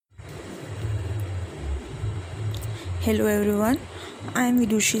Hello everyone, I am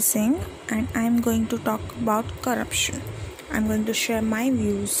Vidushi Singh and I am going to talk about corruption. I am going to share my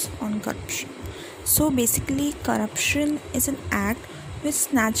views on corruption. So basically, corruption is an act which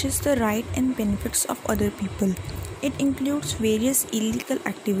snatches the right and benefits of other people. It includes various illegal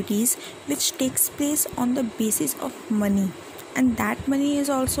activities which takes place on the basis of money, and that money is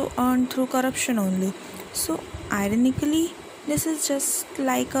also earned through corruption only. So ironically, this is just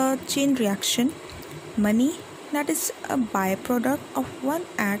like a chain reaction. Money, that is a byproduct of one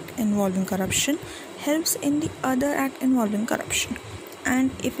act involving corruption, helps in the other act involving corruption.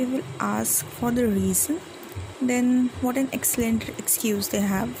 And if we will ask for the reason, then what an excellent excuse they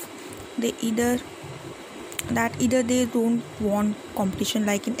have. They either they don't want competition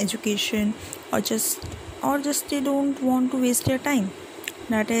like in education, or just they don't want to waste their time.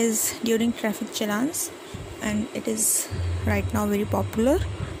 That is during traffic challans, and it is right now very popular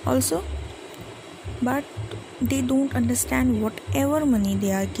also. But they don't understand whatever money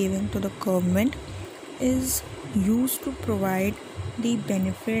they are giving to the government is used to provide the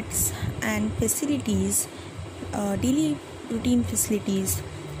benefits and facilities, daily routine facilities,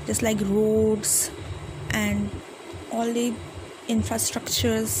 just like roads and all the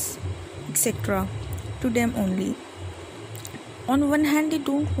infrastructures, etc., to them only. On one hand, they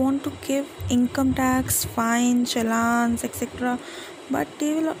don't want to give income tax, fine, challans, etc., but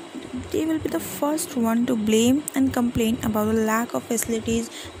they will be the first one to blame and complain about the lack of facilities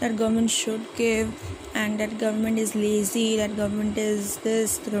that government should give, and that government is lazy, that government is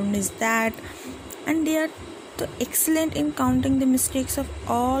this, the government is that. And they are excellent in counting the mistakes of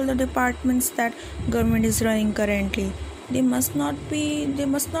all the departments that government is running currently. They must not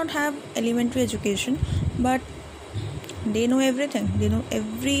have elementary education, but they know everything. They know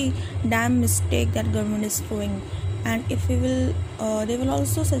every damn mistake that government is doing. And if we will they will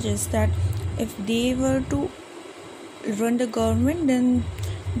also suggest that if they were to run the government, then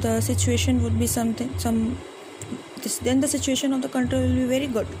the situation would be then the situation of the country will be very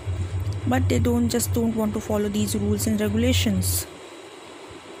good. But they don't want to follow these rules and regulations.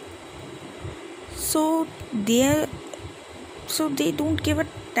 So they don't give a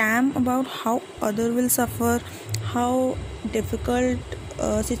damn about how other will suffer, how difficult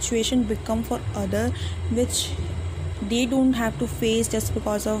situation become for other, which they don't have to face just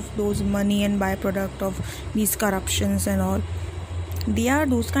because of those money and byproduct of these corruptions and all. They are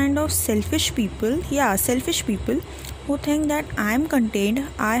those kind of selfish people who think that I am contained,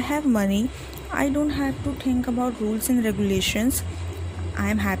 I have money, I don't have to think about rules and regulations,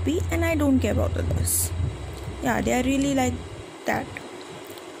 I am happy and I don't care about others. Yeah, they are really like that.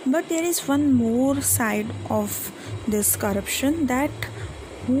 But there is one more side of this corruption, that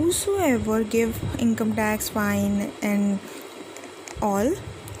whosoever give income tax, fine and all,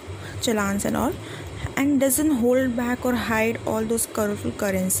 challans and all, and doesn't hold back or hide all those colorful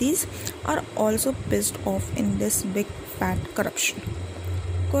currencies, are also pissed off in this big fat corruption.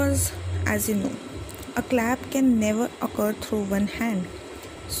 Because as you know, a clap can never occur through one hand.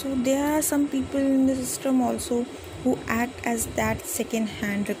 So there are some people in the system also who act as that second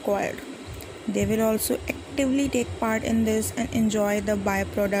hand required. They will also actively take part in this and enjoy the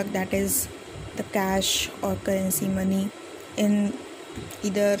byproduct, that is the cash or currency money, in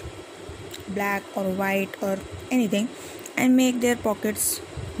either black or white or anything, and make their pockets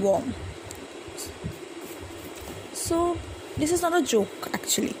warm. So this is not a joke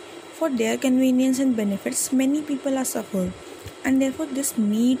actually. For their convenience and benefits, many people are suffered, and therefore this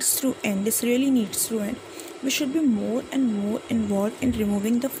needs to end. This really needs to end. We should be more and more involved in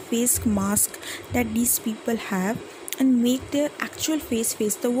removing the face mask that these people have and make their actual face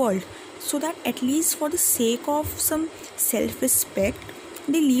the world, so that at least for the sake of some self-respect,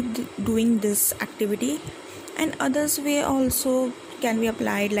 they leave doing this activity. And others way also can be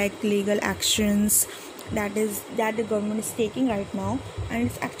applied, like legal actions that the government is taking right now, and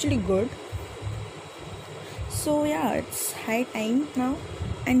it's actually good. So yeah, it's high time now,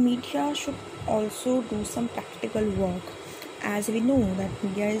 and media should also do some practical work, as we know that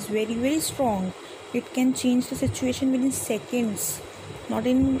media is very, very strong. It can change the situation within seconds, not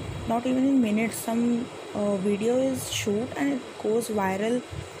even in minutes. Some video is shoot and it goes viral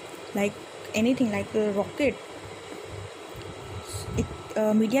like anything, like a rocket.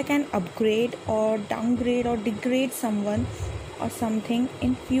 Media can upgrade or downgrade or degrade someone or something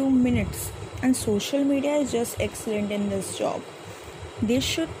in few minutes, and social media is just excellent in this job. They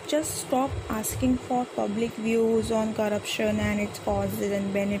should just stop asking for public views on corruption and its causes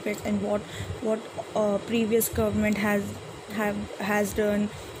and benefits, and what previous government has done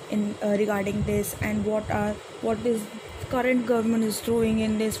in regarding this, and what is current government is doing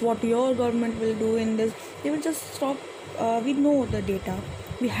in this, what your government will do in this. They will just stop. We know the data,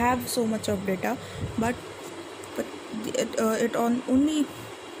 we have so much of data, but it on only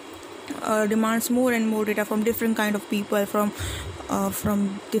demands more and more data from different kind of people, from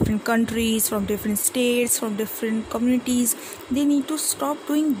different countries, from different states, from different communities. They need to stop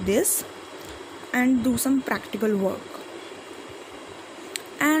doing this and do some practical work.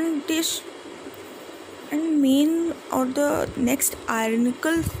 And this and main or the next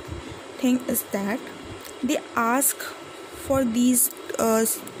ironical thing is that they ask for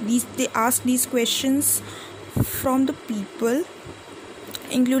they ask these questions from the people,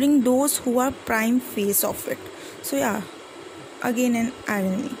 including those who are prime face of it. So yeah, again an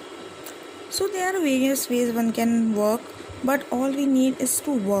irony. So there are various ways one can work, but all we need is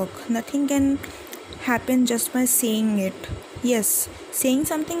to work. Nothing can happen just by saying it. Yes, saying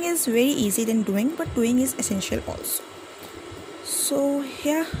something is very easy than doing, but doing is essential also. So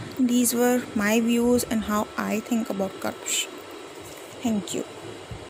yeah, these were my views and how I think about corruption. Thank you.